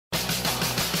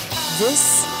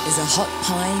This is a Hot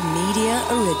Pie Media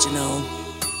original.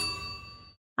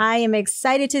 I am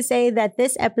excited to say that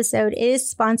this episode is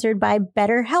sponsored by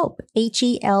BetterHelp,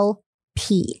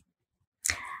 H-E-L-P.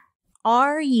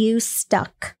 Are you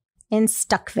stuck in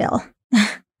Stuckville?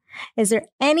 Is there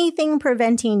anything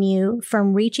preventing you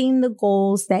from reaching the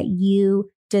goals that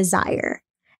you desire?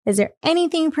 Is there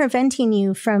anything preventing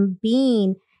you from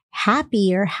being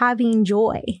happy or having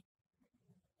joy?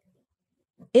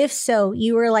 If so,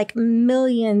 you are like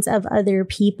millions of other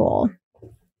people.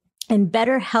 And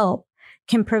BetterHelp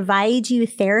can provide you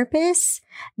therapists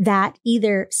that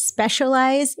either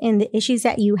specialize in the issues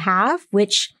that you have,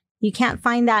 which you can't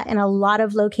find that in a lot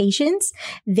of locations.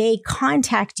 They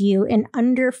contact you in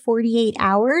under 48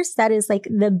 hours. That is like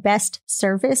the best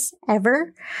service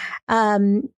ever.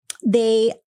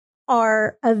 They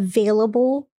are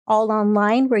available all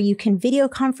online where you can video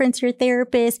conference your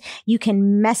therapist. You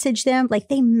can message them, like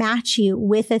they match you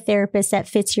with a therapist that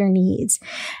fits your needs.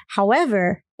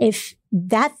 However, if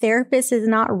that therapist is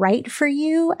not right for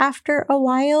you after a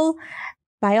while,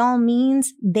 by all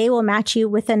means, they will match you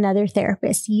with another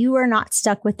therapist. You are not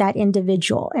stuck with that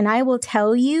individual. And I will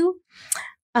tell you,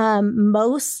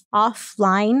 most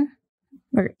offline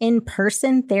or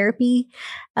in-person therapy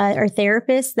or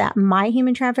therapists that my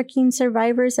human trafficking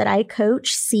survivors that I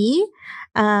coach see,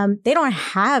 they don't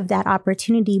have that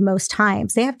opportunity most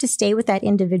times. They have to stay with that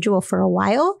individual for a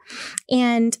while.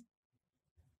 And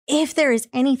if there is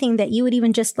anything that you would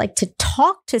even just like to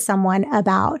talk to someone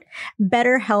about,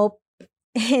 BetterHelp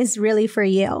is really for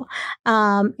you.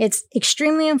 It's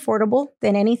extremely affordable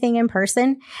than anything in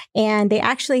person, and they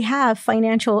actually have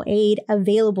financial aid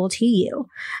available to you.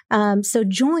 So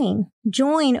join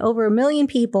over 1 million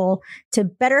people to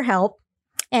BetterHelp.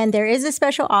 And there is a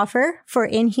special offer for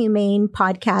Inhumane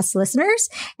podcast listeners,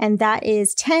 and that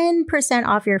is 10%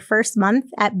 off your first month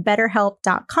at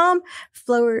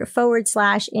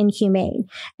betterhelp.com/inhumane.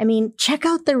 I mean, check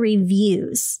out the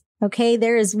reviews. Okay,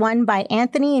 there is one by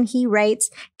Anthony, and he writes,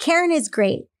 Karen is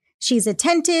great. She's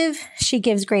attentive, she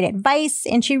gives great advice,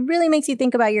 and she really makes you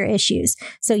think about your issues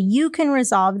so you can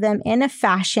resolve them in a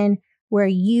fashion where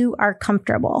you are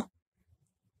comfortable.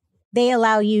 They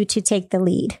allow you to take the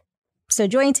lead. So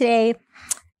join today,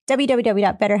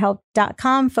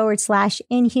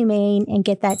 www.betterhelp.com/inhumane, and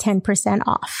get that 10%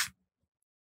 off.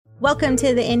 Welcome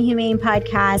to the Inhumane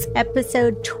Podcast,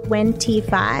 episode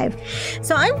 25.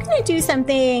 So I'm going to do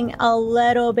something a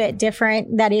little bit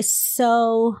different that is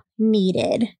so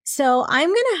needed. So I'm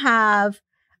going to have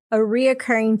a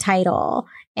reoccurring title,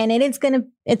 and I'm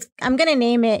going to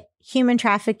name it Human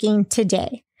Trafficking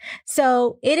Today.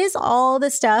 So it is all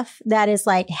the stuff that is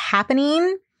like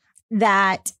happening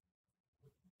that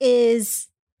is,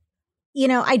 you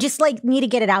know, I just like need to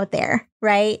get it out there,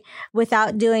 right?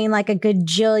 Without doing like a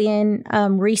gajillion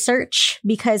research,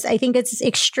 because I think it's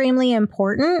extremely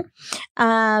important.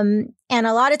 And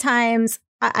a lot of times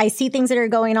I see things that are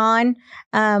going on.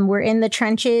 We're in the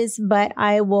trenches, but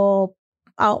I'll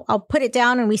put it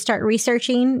down and we start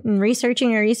researching and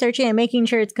making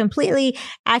sure it's completely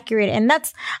accurate. And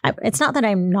it's not that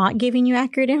I'm not giving you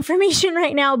accurate information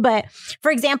right now, but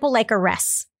for example, like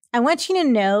arrests. I want you to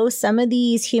know some of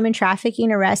these human trafficking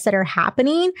arrests that are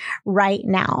happening right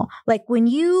now. Like when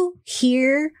you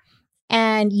hear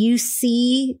and you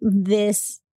see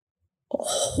this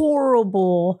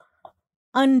horrible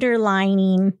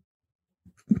underlining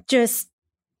just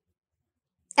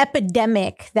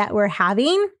epidemic that we're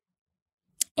having,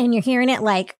 and you're hearing it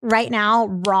like right now,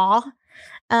 raw.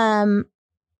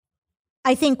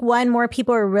 I think more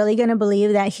people are really going to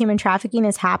believe that human trafficking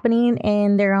is happening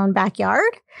in their own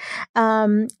backyard.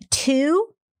 2,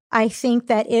 I think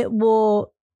that it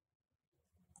will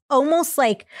almost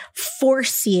like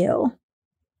force you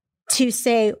to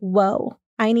say, whoa,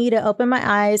 I need to open my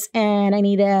eyes and I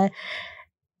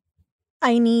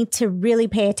need to really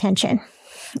pay attention.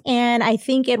 And I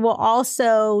think it will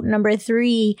also, number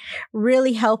 3,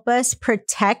 really help us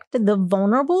protect the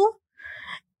vulnerable.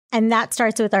 And that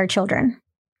starts with our children.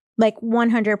 Like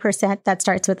 100%, that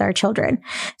starts with our children.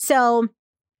 So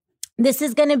this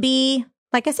is going to be,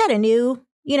 like I said, a new,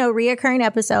 reoccurring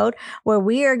episode where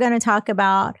we are going to talk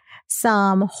about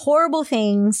some horrible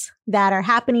things that are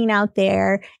happening out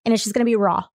there. And it's just going to be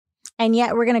raw. And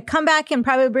yet we're going to come back and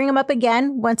probably bring them up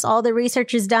again once all the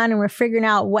research is done and we're figuring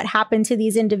out what happened to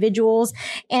these individuals.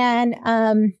 And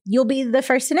you'll be the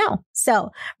first to know.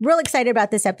 So real excited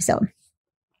about this episode.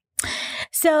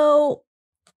 So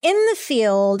in the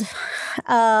field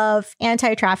of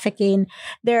anti-trafficking,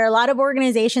 there are a lot of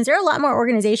organizations. There are a lot more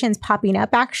organizations popping up,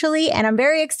 actually, and I'm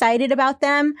very excited about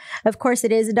them. Of course,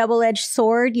 it is a double-edged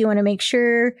sword. You want to make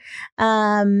sure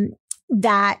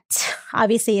that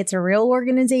obviously it's a real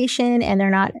organization and they're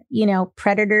not,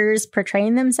 predators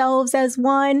portraying themselves as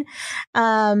one.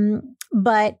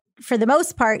 But for the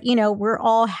most part, we're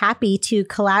all happy to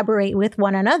collaborate with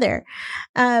one another.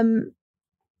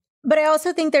 But I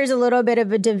also think there's a little bit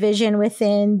of a division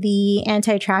within the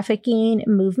anti-trafficking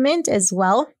movement as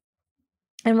well.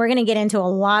 And we're going to get into a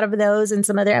lot of those in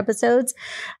some other episodes.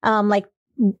 Like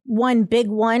one big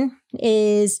one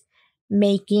is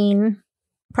making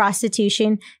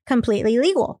prostitution completely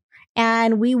legal.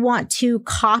 And we want to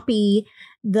copy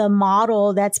the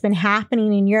model that's been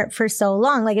happening in Europe for so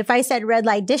long. Like if I said red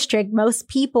light district, most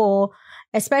people,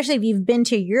 especially if you've been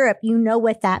to Europe, you know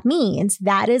what that means.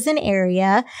 That is an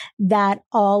area that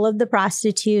all of the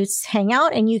prostitutes hang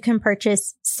out and you can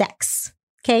purchase sex.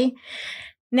 Okay.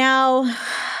 Now,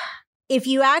 if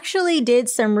you actually did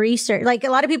some research, like a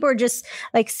lot of people are just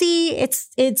like, see,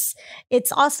 it's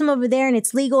awesome over there and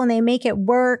it's legal and they make it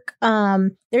work.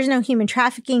 There's no human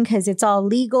trafficking because it's all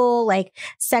legal. Like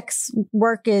sex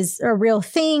work is a real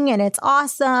thing and it's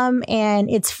awesome and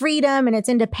it's freedom and it's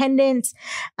independence.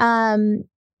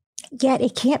 Yet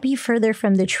it can't be further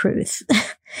from the truth.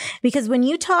 Because when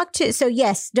you talk to, so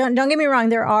yes, don't get me wrong.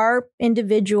 There are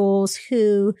individuals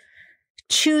who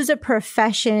choose a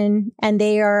profession and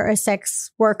they are a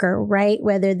sex worker, right?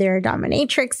 Whether they're a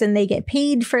dominatrix and they get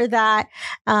paid for that.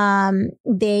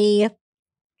 They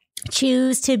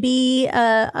choose to be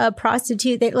a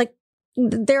prostitute.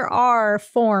 There are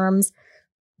forms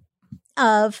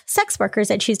of sex workers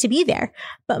that choose to be there,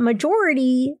 but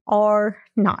majority are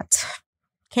not.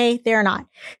 Okay. They're not.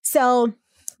 So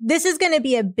this is going to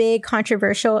be a big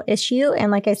controversial issue.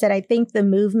 And like I said, I think the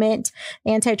movement,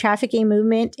 anti-trafficking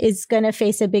movement, is going to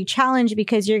face a big challenge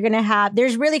because you're going to have,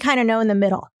 there's really kind of no in the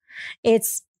middle.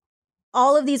 It's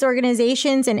all of these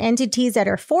organizations and entities that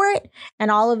are for it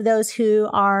and all of those who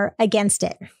are against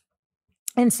it.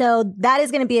 And so that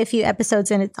is going to be a few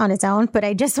episodes on its own, but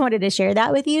I just wanted to share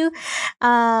that with you.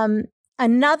 Another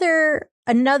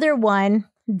one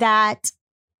that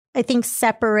I think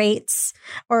separates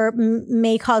or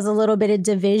may cause a little bit of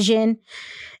division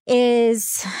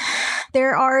is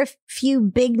there are a few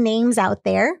big names out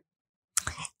there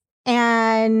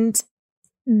and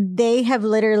they have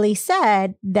literally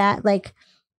said that like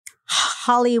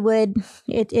Hollywood,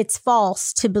 it's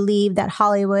false to believe that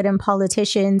Hollywood and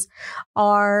politicians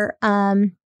are, are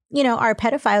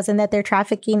pedophiles and that they're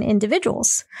trafficking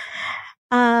individuals.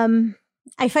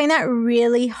 I find that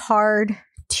really hard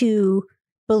to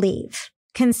believe,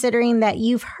 considering that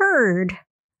you've heard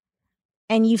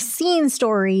and you've seen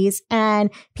stories and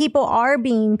people are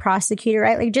being prosecuted,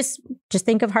 right? Like just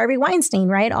think of Harvey Weinstein,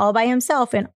 right? All by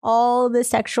himself and all the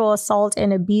sexual assault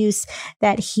and abuse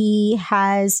that he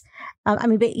has. But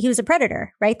he was a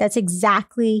predator, right? That's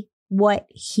exactly what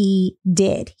he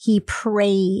did. He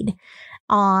preyed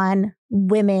on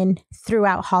women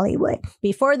throughout Hollywood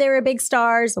before they were big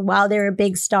stars, while they were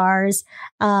big stars.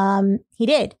 He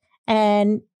did.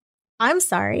 And I'm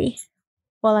sorry.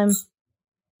 Well, I'm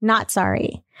not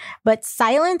sorry, but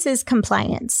silence is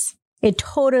compliance. It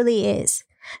totally is.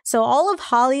 So all of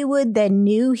Hollywood that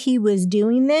knew he was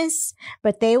doing this,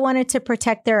 but they wanted to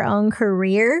protect their own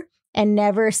career and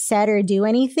never said or do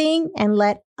anything and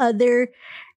let other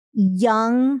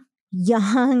young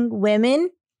women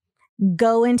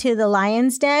go into the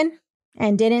lion's den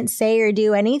and didn't say or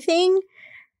do anything.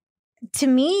 To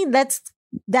me,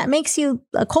 that makes you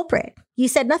a culprit. You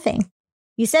said nothing.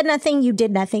 You said nothing. You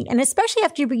did nothing. And especially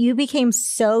after you became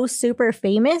so super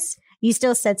famous, you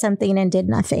still said something and did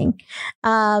nothing.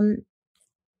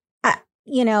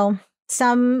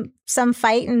 Some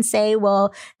fight and say,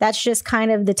 well, that's just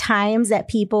kind of the times that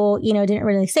people, didn't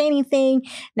really say anything.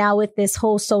 Now with this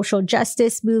whole social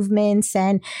justice movements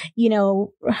and,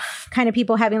 kind of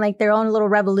people having like their own little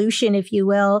revolution, if you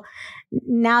will,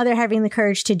 now they're having the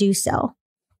courage to do so.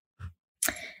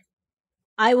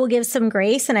 I will give some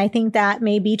grace, and I think that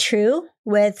may be true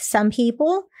with some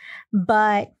people,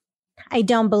 but I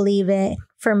don't believe it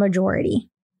for majority.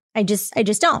 I just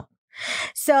don't.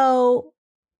 So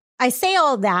I say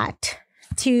all that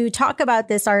to talk about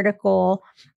this article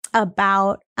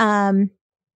about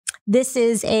this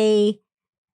is and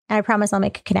I promise I'll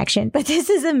make a connection, but this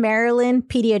is a Maryland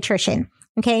pediatrician.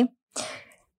 Okay.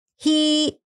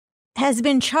 He has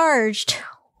been charged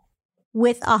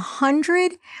with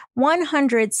 100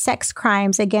 sex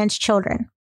crimes against children.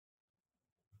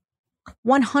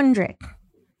 100.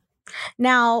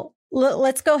 Now,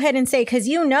 let's go ahead and say, because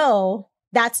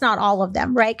that's not all of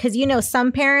them, right? Because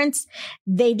some parents,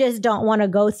 they just don't want to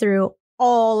go through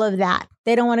all of that.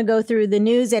 They don't want to go through the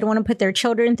news. They don't want to put their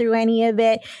children through any of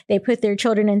it. They put their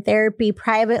children in therapy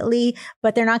privately,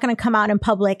 but they're not going to come out in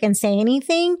public and say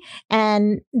anything.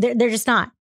 And they're just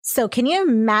not. So can you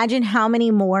imagine how many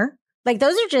more? Like,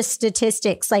 those are just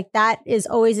statistics. Like, that is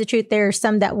always the truth. There are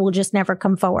some that will just never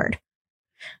come forward.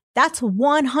 That's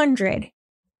 100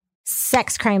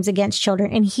 sex crimes against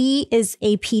children. And he is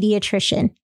a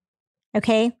pediatrician.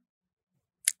 Okay.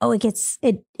 Oh, it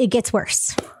gets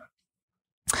worse.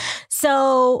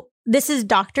 So this is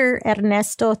Dr.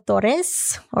 Ernesto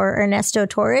Torres.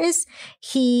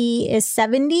 He is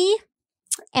 70,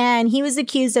 and he was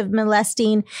accused of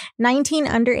molesting 19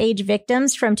 underage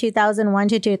victims from 2001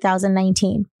 to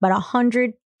 2019, but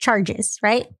 100 charges,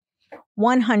 right?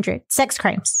 100 sex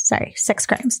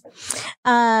crimes.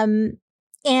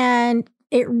 And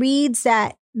it reads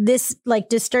that this like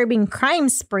disturbing crime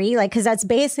spree, like, cause that's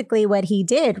basically what he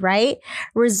did, right?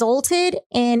 Resulted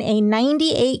in a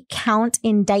 98 count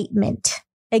indictment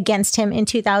against him in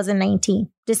 2019,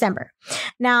 December.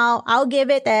 Now, I'll give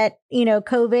it that,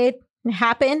 COVID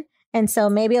happened. And so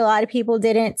maybe a lot of people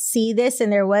didn't see this, and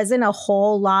there wasn't a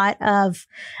whole lot of,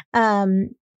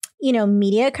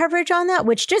 media coverage on that,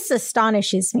 which just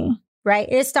astonishes me. Right?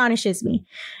 It astonishes me.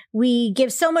 We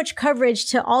give so much coverage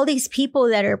to all these people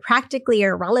that are practically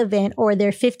irrelevant, or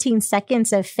their 15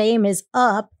 seconds of fame is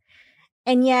up.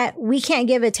 And yet we can't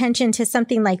give attention to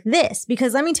something like this,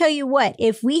 because let me tell you what,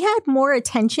 if we had more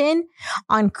attention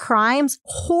on crimes,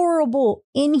 horrible,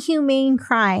 inhumane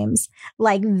crimes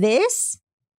like this,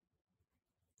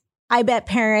 I bet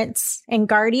parents and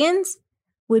guardians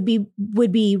would be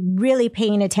really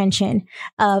paying attention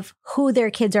of who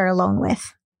their kids are alone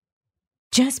with.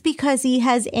 Just because he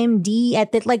has MD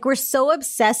we're so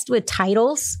obsessed with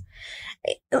titles,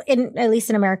 at least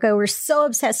in America, we're so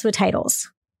obsessed with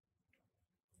titles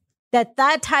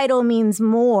that title means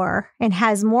more and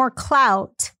has more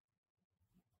clout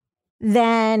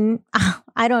than,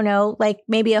 I don't know, like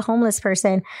maybe a homeless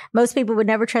person. Most people would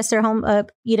never trust their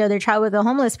their child with a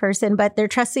homeless person, but they're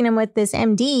trusting him with this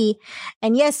MD.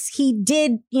 And yes, he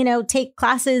did, take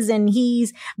classes and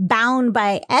he's bound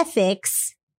by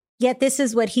ethics. Yet this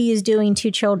is what he is doing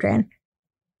to children.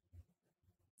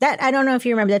 That, I don't know if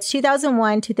you remember, that's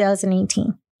 2001,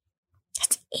 2018.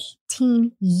 That's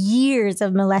 18 years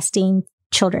of molesting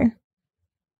children.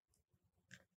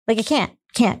 Like, I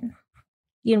can't.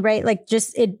 Right? Like,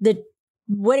 just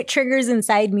what it triggers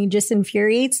inside me just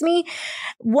infuriates me.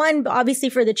 One, obviously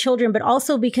for the children, but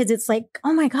also because it's like,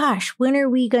 oh my gosh, when are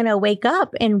we going to wake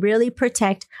up and really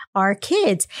protect our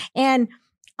kids? And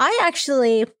I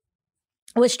actually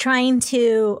was trying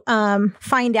to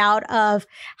find out of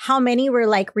how many were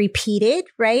like repeated,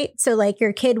 right? So like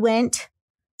your kid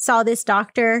saw this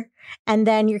doctor, and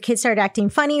then your kid started acting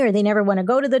funny, or they never want to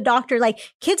go to the doctor.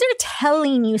 Like, kids are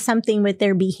telling you something with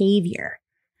their behavior.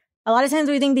 A lot of times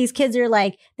we think these kids are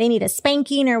like, they need a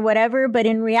spanking or whatever, but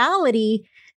in reality,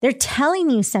 they're telling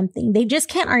you something. They just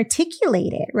can't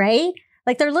articulate it, right?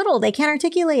 Like, they're little, they can't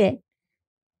articulate it.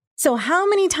 So how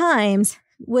many times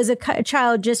was a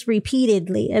child just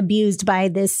repeatedly abused by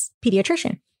this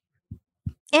pediatrician?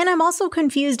 And I'm also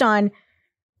confused on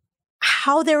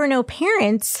how there were no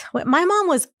parents. My mom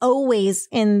was always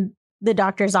in the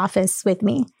doctor's office with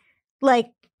me.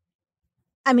 Like,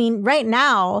 I mean, right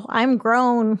now I'm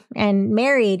grown and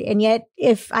married, and yet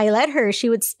if I let her, she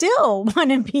would still want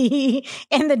to be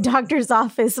in the doctor's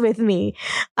office with me.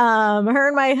 Her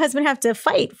and my husband have to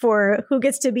fight for who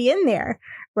gets to be in there,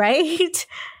 right?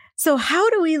 So how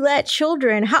do we let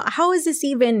children, how is this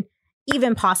even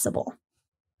possible?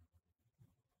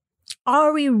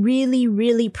 Are we really,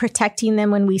 really protecting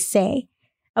them when we say,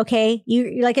 okay,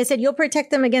 you, like I said, you'll protect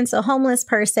them against a homeless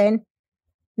person.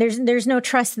 There's no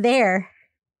trust there.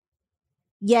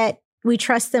 Yet we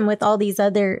trust them with all these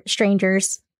other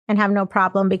strangers and have no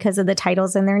problem because of the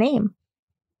titles in their name.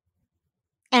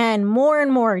 And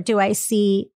more do I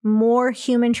see more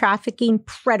human trafficking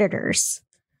predators,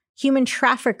 human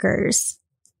traffickers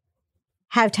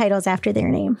have titles after their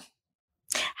name,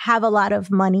 have a lot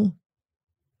of money,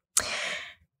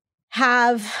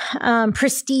 have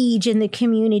prestige in the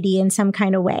community in some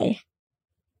kind of way.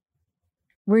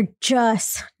 We're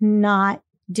just not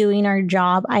doing our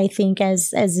job, I think,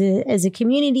 as a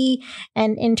community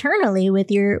and internally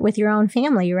with your own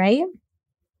family, right?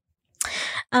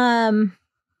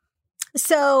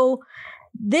 So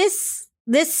this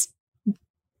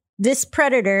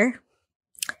predator,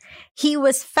 he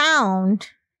was found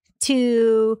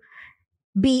to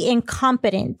be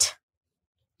incompetent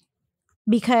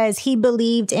because he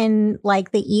believed in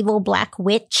like the evil black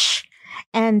witch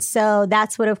And so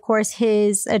that's what, of course,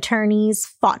 his attorneys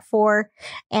fought for.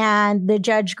 And the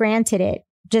judge granted it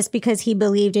just because he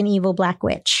believed in evil black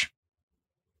witch.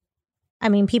 I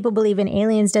mean, people believe in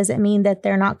aliens doesn't mean that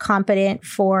they're not competent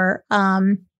for,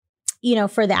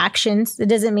 for the actions. It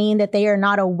doesn't mean that they are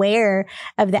not aware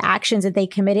of the actions that they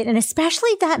committed. And especially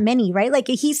that many, right? Like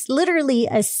he's literally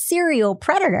a serial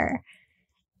predator.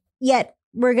 Yet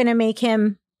we're going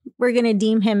to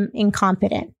deem him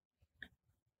incompetent.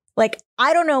 Like,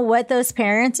 I don't know what those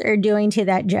parents are doing to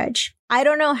that judge. I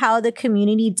don't know how the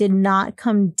community did not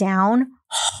come down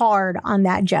hard on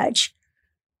that judge.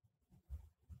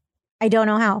 I don't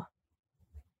know how.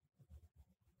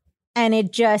 And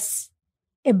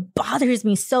it bothers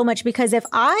me so much because if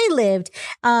I lived,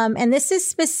 and this is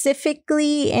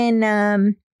specifically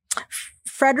in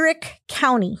Frederick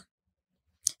County.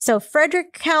 So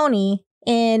Frederick County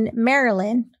in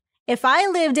Maryland, if I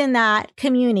lived in that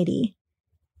community,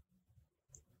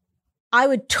 I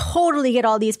would totally get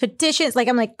all these petitions. Like,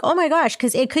 I'm like, oh my gosh,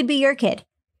 because it could be your kid.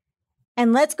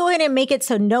 And let's go ahead and make it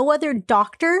so no other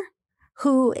doctor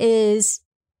who is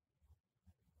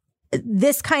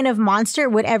this kind of monster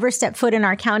would ever step foot in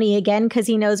our county again, because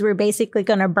he knows we're basically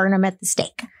going to burn him at the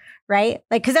stake, right?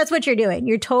 Like, because that's what you're doing.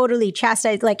 You're totally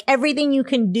chastised, like everything you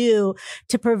can do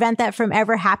to prevent that from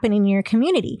ever happening in your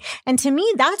community. And to me,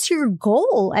 that's your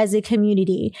goal as a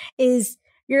community is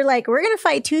you're like, we're going to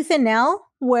fight tooth and nail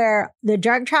where the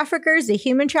drug traffickers, the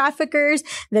human traffickers,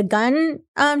 the gun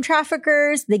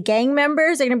traffickers, the gang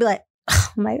members are going to be like,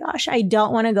 oh my gosh, I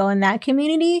don't want to go in that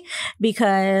community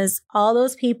because all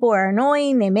those people are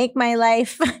annoying. They make my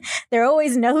life, they're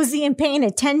always nosy and paying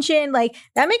attention. Like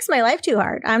that makes my life too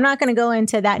hard. I'm not going to go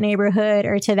into that neighborhood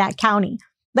or to that county.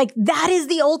 Like that is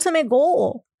the ultimate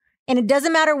goal. And it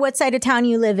doesn't matter what side of town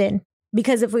you live in,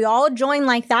 because if we all join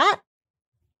like that,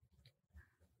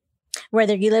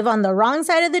 whether you live on the wrong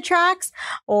side of the tracks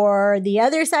or the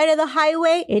other side of the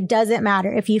highway, it doesn't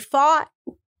matter. If you fought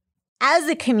as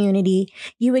a community,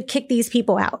 you would kick these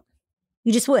people out.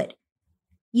 You just would.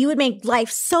 You would make life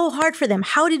so hard for them.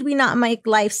 How did we not make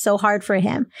life so hard for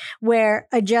him where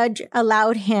a judge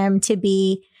allowed him to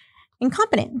be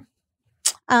incompetent?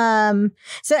 And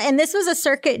this was a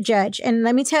circuit judge. And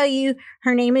let me tell you,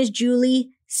 her name is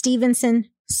Julie Stevenson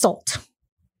Salt.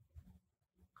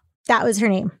 That was her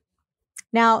name.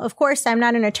 Now, of course, I'm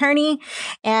not an attorney,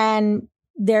 and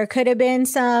there could have been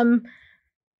some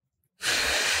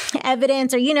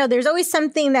evidence or, there's always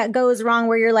something that goes wrong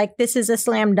where you're like, this is a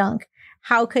slam dunk.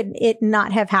 How could it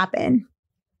not have happened?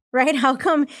 Right? How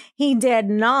come he did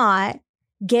not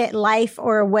get life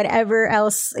or whatever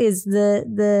else is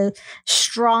the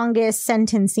strongest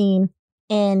sentencing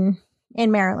in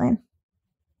Maryland?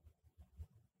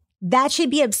 That should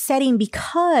be upsetting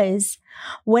because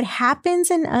what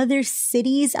happens in other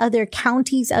cities, other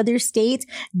counties, other states,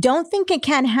 don't think it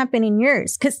can happen in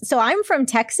yours. So I'm from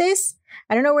Texas.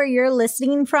 I don't know where you're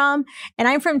listening from. And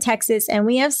I'm from Texas, and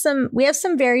we have some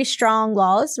very strong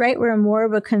laws, right? We're more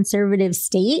of a conservative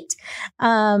state.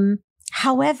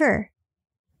 However,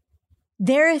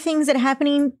 there are things that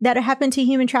happen to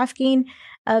human trafficking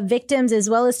victims as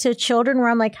well as to children where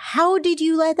I'm like, how did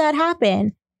you let that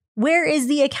happen? Where is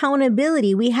the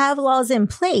accountability? We have laws in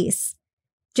place.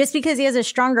 Just because he has a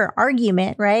stronger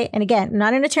argument, right? And again, I'm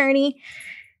not an attorney,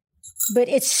 but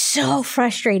it's so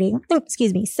frustrating.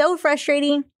 So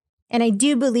frustrating. And I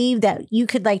do believe that you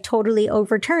could totally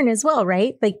overturn as well,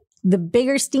 right? Like the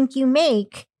bigger stink you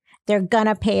make, they're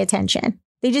gonna pay attention.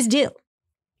 They just do.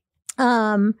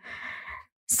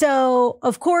 So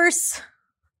of course,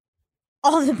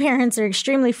 all the parents are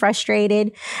extremely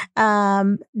frustrated.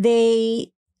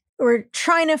 They were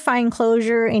trying to find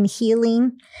closure and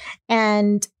healing,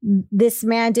 and this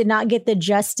man did not get the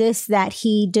justice that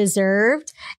he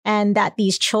deserved and that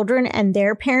these children and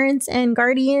their parents and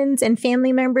guardians and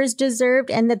family members deserved,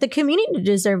 and that the community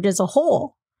deserved as a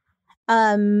whole.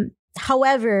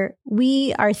 However,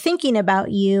 we are thinking about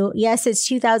you. Yes, it's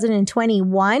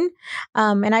 2021.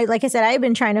 And like I said, I've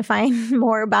been trying to find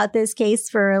more about this case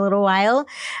for a little while.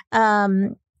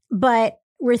 But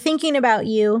we're thinking about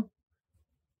you.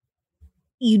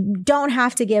 You don't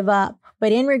have to give up.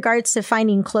 But in regards to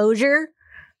finding closure,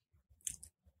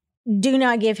 do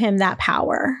not give him that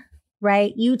power,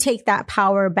 right? You take that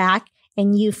power back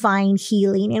and you find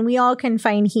healing. And we all can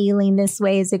find healing this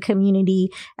way as a community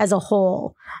as a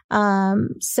whole.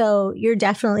 So you're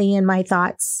definitely in my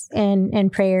thoughts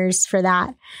and prayers for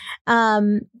that.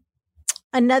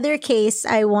 Another case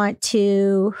I want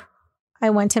to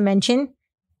mention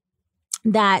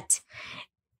that,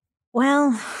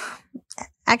 well,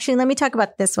 actually, let me talk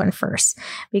about this one first,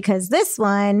 because this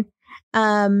one,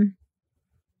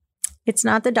 it's It's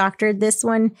not the doctor. This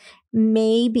one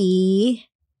may be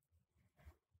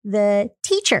the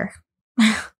teacher.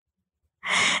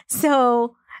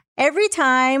 So every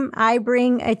time I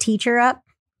bring a teacher up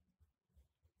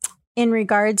in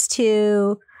regards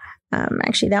to,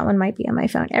 actually that one might be on my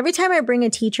phone. Every time I bring a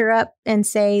teacher up and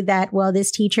say that, well,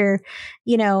 this teacher,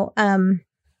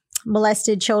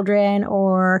 molested children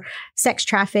or sex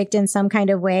trafficked in some kind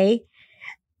of way,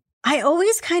 I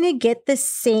always kind of get the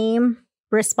same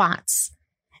response.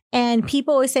 And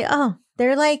people always say, oh,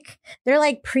 they're like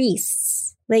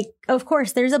priests. Like, of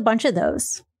course, there's a bunch of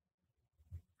those.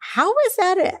 How is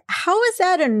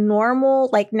that a normal,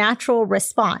 like, natural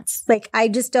response? Like, I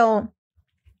don't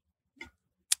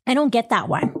get that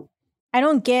one. I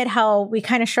don't get how we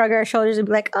kind of shrug our shoulders and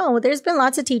be like, oh, well, there's been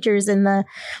lots of teachers in the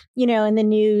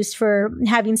news for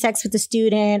having sex with a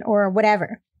student or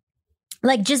whatever.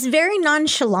 Like, just very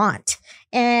nonchalant.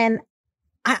 And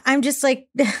I'm just like,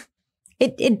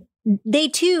 they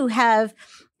too have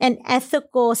an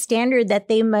ethical standard that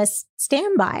they must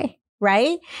stand by,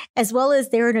 right? As well as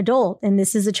they're an adult and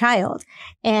this is a child.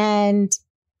 And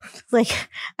like,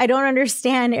 I don't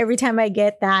understand every time I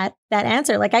get that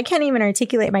answer. Like, I can't even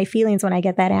articulate my feelings when I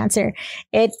get that answer.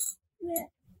 It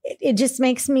just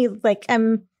makes me like,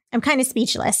 I'm kind of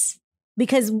speechless,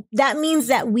 because that means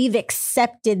that we've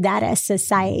accepted that as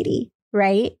society,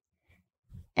 right?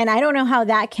 And I don't know how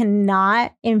that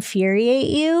cannot infuriate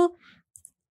you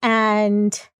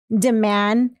and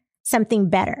demand something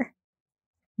better.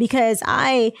 Because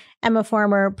I am a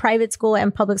former private school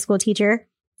and public school teacher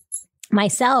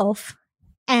myself,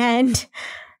 and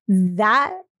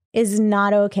that is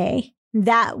not okay.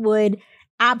 That would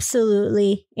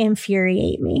absolutely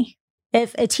infuriate me.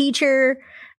 If a teacher,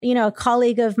 a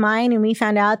colleague of mine, and we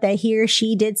found out that he or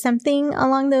she did something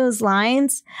along those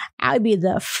lines, I would be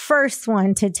the first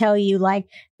one to tell you, like,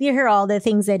 you hear all the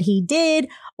things that he did,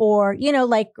 or,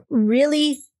 like,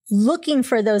 really looking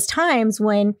for those times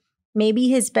when maybe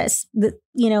his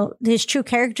his true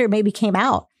character maybe came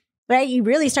out. Right? You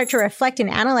really start to reflect and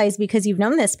analyze because you've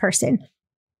known this person.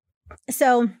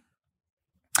 So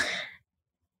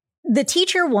the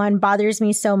teacher one bothers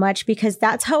me so much because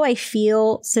that's how I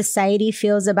feel society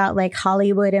feels about, like,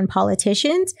 Hollywood and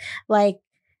politicians. Like,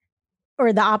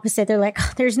 or the opposite. They're like,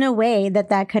 oh, there's no way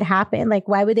that could happen. Like,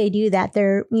 why would they do that?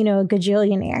 They're, a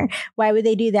gajillionaire. Why would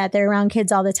they do that? They're around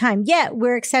kids all the time. Yet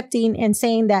we're accepting and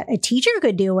saying that a teacher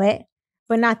could do it,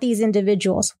 but not these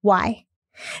individuals. Why?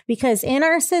 Because in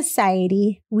our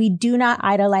society, we do not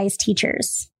idolize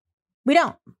teachers. We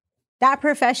don't. That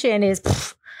profession is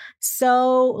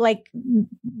so, like,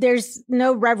 there's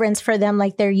no reverence for them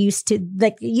like there used to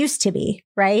be,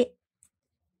 right?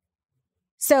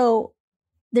 So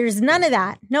there's none of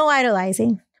that. No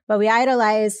idolizing. But we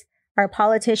idolize our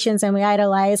politicians and we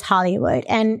idolize Hollywood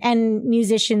and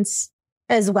musicians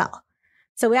as well.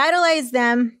 So we idolize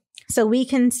them so we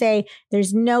can say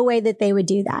there's no way that they would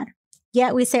do that.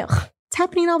 Yet we say, oh, it's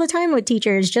happening all the time with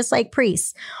teachers, just like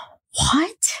priests.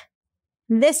 What?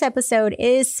 This episode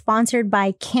is sponsored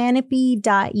by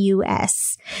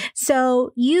Canopy.us.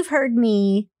 So you've heard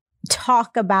me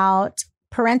talk about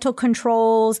parental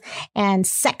controls and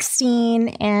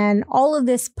sexting and all of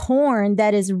this porn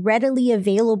that is readily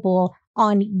available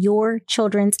on your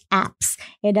children's apps.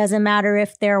 It doesn't matter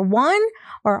if they're 1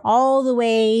 or all the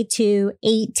way to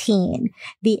 18.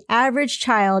 The average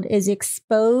child is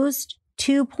exposed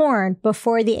to porn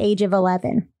before the age of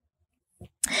 11.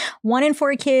 1 in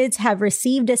 4 kids have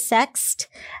received a sext,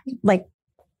 a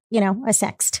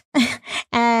sext,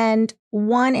 and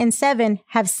 1 in 7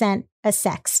 have sent a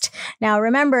sext. Now,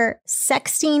 remember,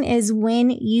 sexting is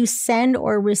when you send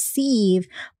or receive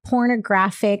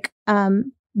pornographic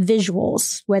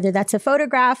visuals, whether that's a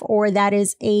photograph or that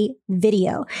is a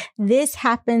video. This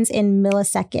happens in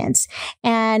milliseconds.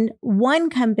 And one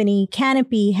company,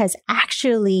 Canopy, has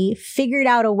actually figured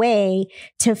out a way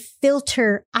to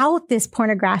filter out this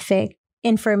pornographic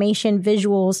information,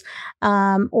 visuals,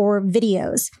 or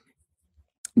videos.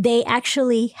 They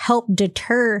actually help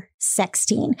deter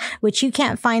sexting, which you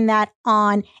can't find that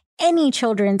on any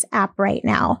children's app right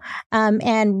now.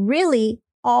 And really,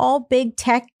 all big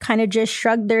tech kind of just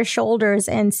shrug their shoulders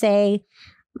and say,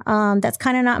 that's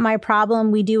kind of not my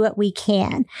problem. We do what we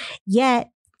can.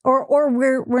 Yet, or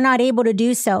we're not able to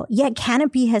do so. Yet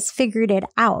Canopy has figured it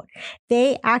out.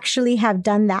 They actually have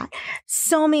done that.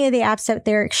 So many of the apps out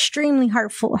there are extremely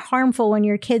harmful when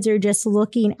your kids are just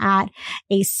looking at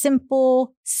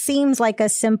seems like a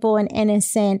simple and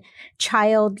innocent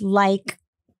childlike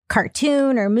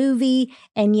cartoon or movie.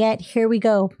 And yet here we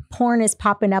go. Porn is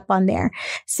popping up on there.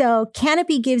 So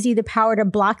Canopy gives you the power to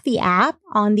block the app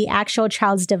on the actual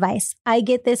child's device. I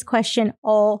get this question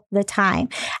all the time.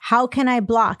 How can I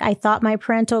block? I thought my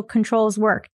parental controls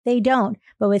work. They don't.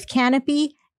 But with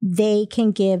Canopy, they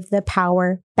can give the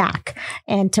power back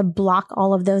and to block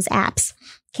all of those apps.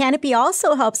 Canopy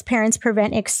also helps parents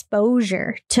prevent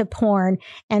exposure to porn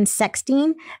and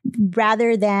sexting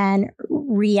rather than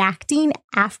reacting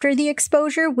after the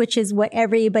exposure, which is what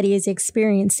everybody is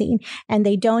experiencing. And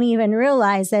they don't even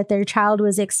realize that their child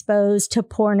was exposed to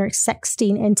porn or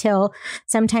sexting until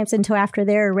after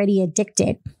they're already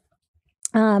addicted.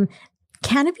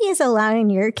 Canopy is allowing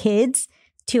your kids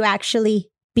to actually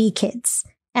be kids,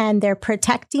 and they're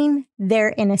protecting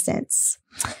their innocence.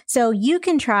 So you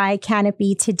can try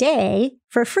Canopy today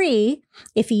for free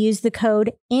if you use the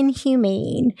code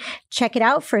INHUMANE. Check it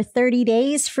out for 30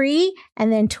 days free and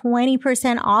then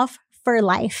 20% off for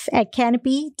life at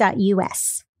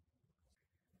canopy.us.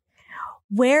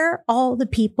 Where are all the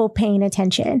people paying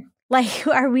attention? Like,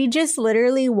 are we just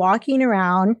literally walking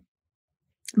around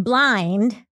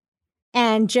blind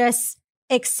and just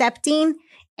accepting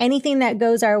anything that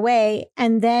goes our way?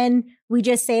 And then we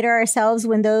just say to ourselves,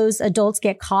 when those adults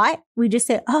get caught, we just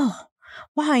say, oh,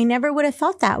 wow, I never would have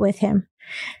thought that with him.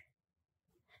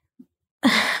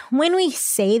 When we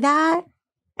say that,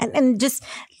 and just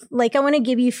like, I want to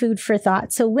give you food for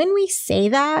thought. So when we say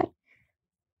that,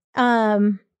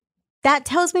 that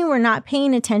tells me we're not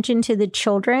paying attention to the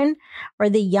children or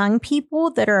the young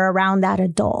people that are around that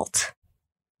adult.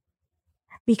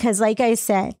 Because like I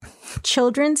said,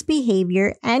 children's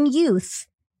behavior and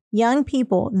young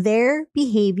people, their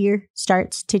behavior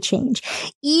starts to change.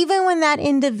 Even when that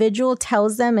individual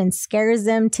tells them and scares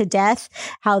them to death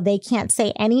how they can't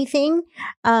say anything,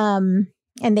 and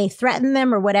they threaten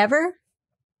them or whatever,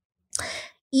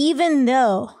 even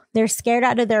though they're scared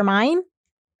out of their mind,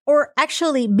 or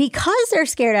actually because they're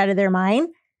scared out of their mind,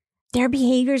 their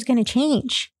behavior is going to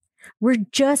change. We're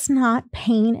just not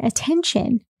paying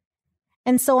attention.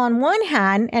 And so on one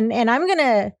hand, and I'm going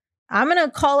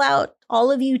to call out all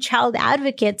of you child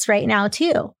advocates right now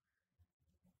too.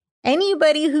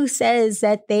 Anybody who says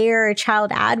that they are a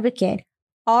child advocate,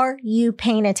 are you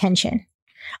paying attention?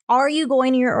 Are you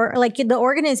going to like the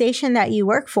organization that you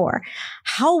work for?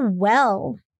 How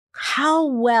well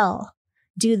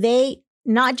do they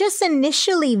not just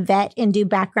initially vet and do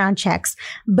background checks,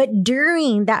 but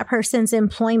during that person's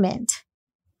employment?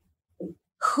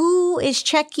 Who is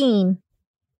checking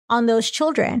on those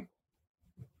children?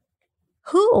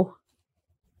 Who?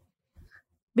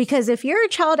 Because if you're a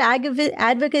child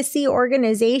advocacy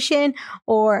organization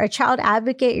or a child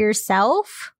advocate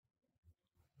yourself,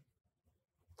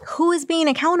 who is being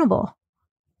accountable?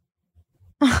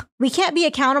 We can't be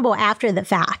accountable after the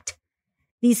fact.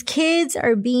 These kids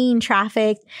are being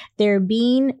trafficked. They're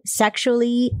being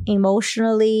sexually,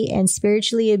 emotionally, and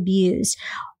spiritually abused.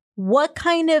 What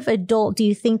kind of adult do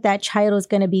you think that child is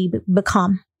going to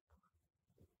become?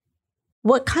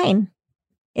 What kind?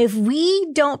 If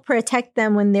we don't protect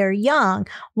them when they're young,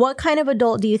 what kind of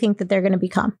adult do you think that they're going to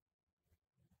become?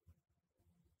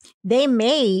 They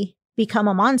may become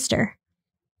a monster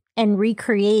and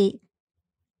recreate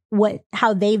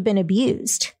how they've been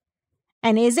abused.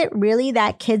 And is it really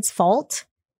that kid's fault?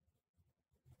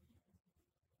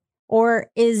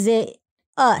 Or is it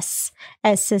us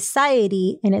as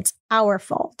society and it's our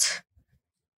fault?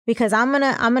 Because I'm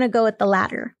going to go with the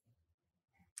latter.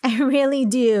 I really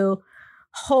do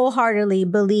wholeheartedly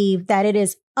believe that it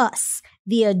is us,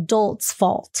 the adult's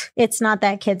fault. It's not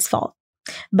that kid's fault.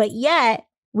 But yet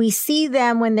we see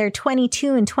them when they're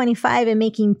 22 and 25 and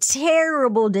making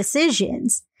terrible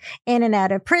decisions in and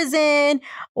out of prison,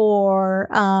 or,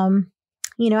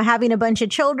 having a bunch of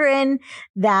children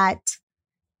that,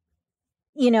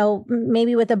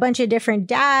 maybe with a bunch of different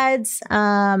dads,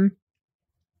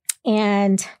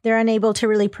 and they're unable to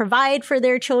really provide for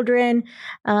their children.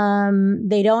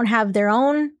 They don't have their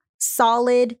own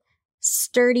solid,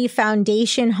 sturdy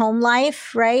foundation home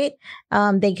life, right?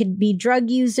 They could be drug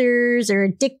users or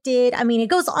addicted. I mean, it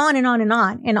goes on and on and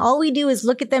on. And all we do is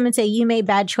look at them and say, you made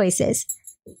bad choices.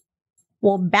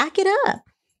 Well, back it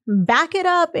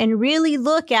up and really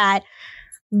look at,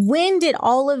 when did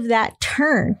all of that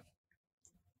turn?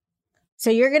 So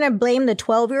you're going to blame the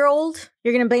 12-year-old.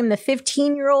 You're going to blame the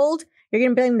 15-year-old. You're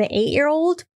going to blame the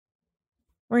 8-year-old.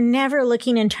 We're never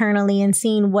looking internally and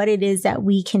seeing what it is that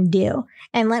we can do.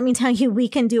 And let me tell you, we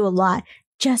can do a lot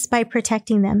just by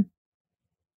protecting them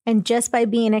and just by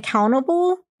being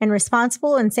accountable and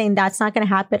responsible and saying that's not going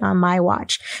to happen on my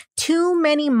watch. Too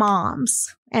many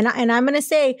moms, and I'm going to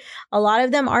say a lot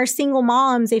of them are single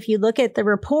moms if you look at the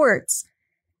reports.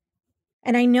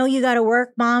 And I know you got to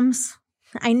work, moms.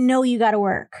 I know you got to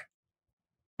work.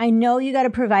 I know you got to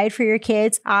provide for your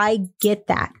kids. I get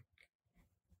that.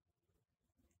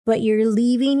 But you're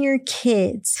leaving your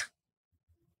kids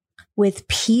with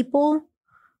people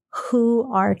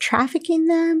who are trafficking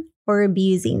them or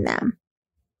abusing them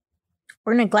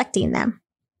or neglecting them.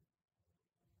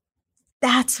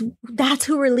 That's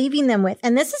who we're leaving them with.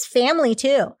 And this is family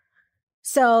too.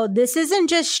 So this isn't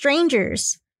just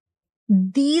strangers.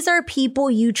 These are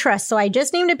people you trust. So I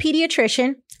just named a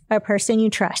pediatrician, a person you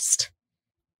trust.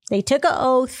 They took an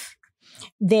oath.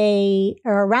 They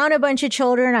are around a bunch of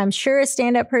children. I'm sure a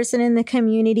stand-up person in the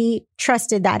community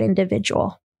trusted that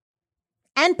individual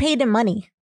and paid him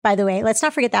money. By the way, let's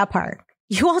not forget that part.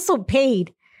 You also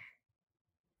paid.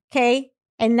 Okay.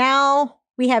 And now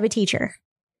we have a teacher.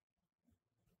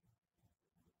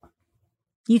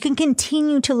 You can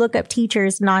continue to look up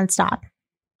teachers nonstop.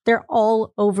 They're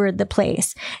all over the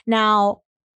place. Now,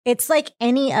 it's like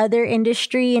any other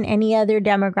industry and any other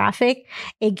demographic.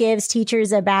 It gives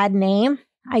teachers a bad name.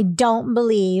 I don't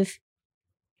believe,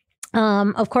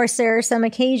 of course, there are some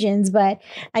occasions, but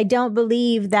I don't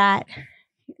believe that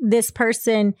this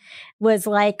person was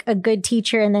like a good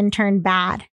teacher and then turned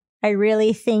bad. I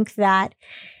really think that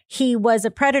he was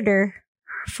a predator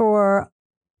for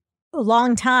a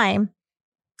long time.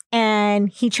 And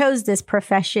he chose this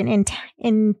profession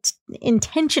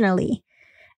intentionally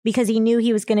because he knew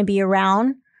he was going to be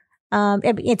around.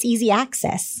 It's easy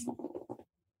access,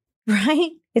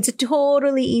 right? It's a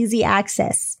totally easy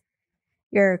access.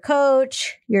 You're a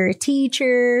coach, you're a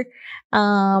teacher,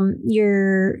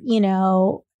 you're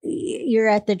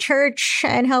at the church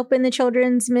and helping the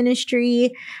children's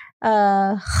ministry.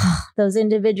 Those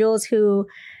individuals who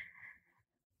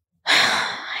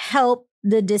help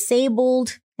the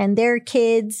disabled and their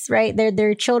kids, right? They're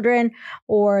their children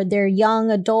or they're young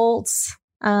adults,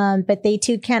 but they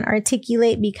too can't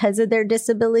articulate because of their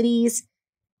disabilities.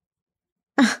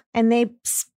 And they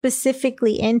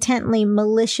specifically, intently,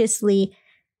 maliciously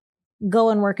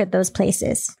go and work at those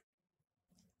places.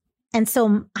 And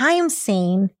so I'm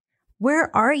saying, where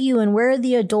are you and where are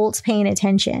the adults paying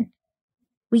attention?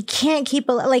 We can't keep,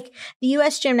 like the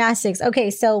U.S. gymnastics. Okay,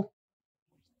 so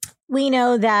we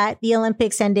know that the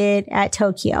Olympics ended at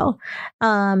Tokyo.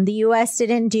 The U.S.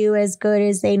 didn't do as good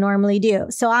as they normally do.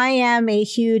 So I am a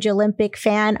huge Olympic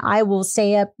fan. I will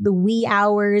stay up the wee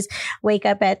hours, wake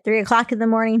up at 3:00 in the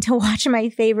morning to watch my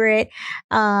favorite,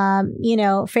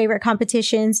 favorite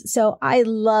competitions. So I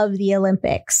love the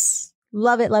Olympics.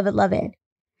 Love it, love it, love it.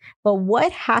 But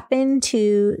what happened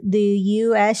to the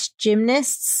U.S.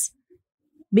 gymnasts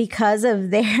because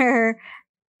of their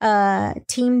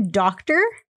team doctor?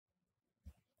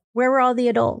 Where were all the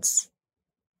adults?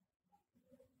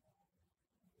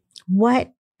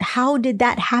 How did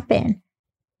that happen?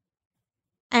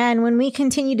 And when we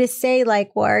continue to say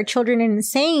like, well, our children didn't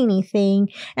say anything,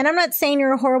 and I'm not saying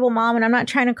you're a horrible mom, and I'm not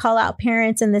trying to call out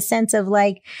parents in the sense of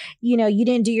like, you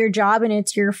didn't do your job and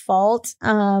it's your fault.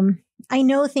 I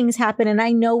know things happen and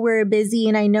I know we're busy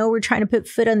and I know we're trying to put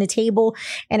food on the table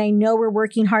and I know we're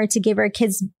working hard to give our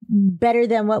kids better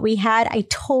than what we had. I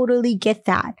totally get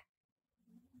that.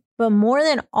 But more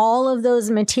than all of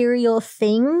those material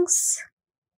things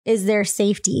is their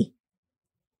safety.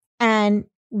 And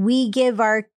we give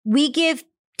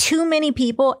too many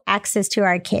people access to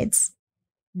our kids.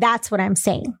 That's what I'm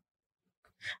saying.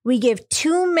 We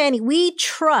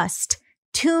trust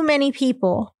too many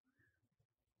people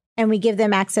and we give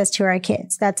them access to our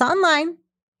kids. That's online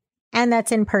and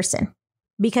that's in person.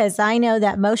 Because I know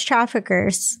that most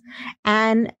traffickers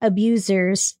and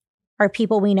abusers are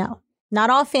people we know. Not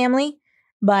all family,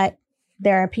 but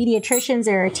there are pediatricians,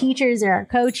 there are teachers, there are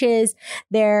coaches,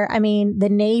 the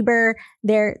neighbor,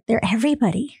 they're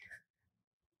everybody.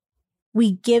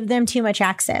 We give them too much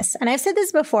access. And I've said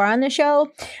this before on the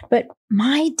show, but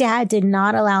my dad did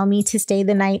not allow me to stay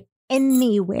the night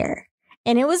anywhere.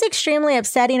 And it was extremely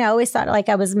upsetting. I always thought like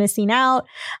I was missing out.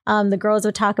 The girls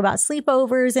would talk about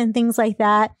sleepovers and things like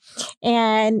that.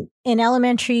 And in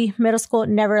elementary, middle school,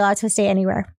 never allowed to stay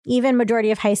anywhere. Even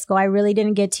majority of high school, I really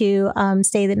didn't get to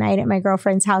stay the night at my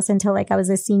girlfriend's house until like I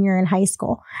was a senior in high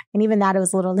school. And even that, it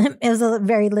was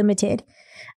very limited.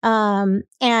 And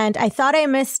I thought I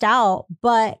missed out,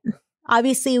 but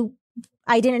obviously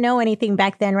I didn't know anything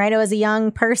back then, right? I was a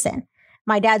young person.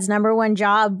 My dad's number one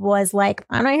job was like,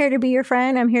 I'm not here to be your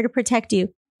friend. I'm here to protect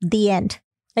you. The end.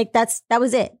 Like that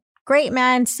was it. Great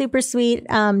man. Super sweet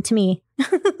to me.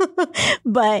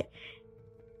 But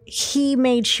he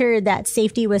made sure that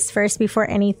safety was first before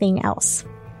anything else.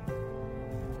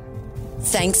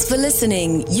 Thanks for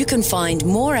listening. You can find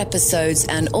more episodes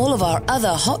and all of our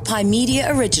other Hot Pie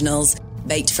Media originals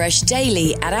baked fresh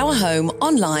daily at our home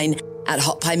online at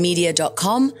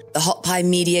hotpiemedia.com, the Hot Pie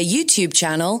Media YouTube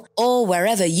channel, or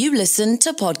wherever you listen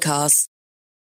to podcasts.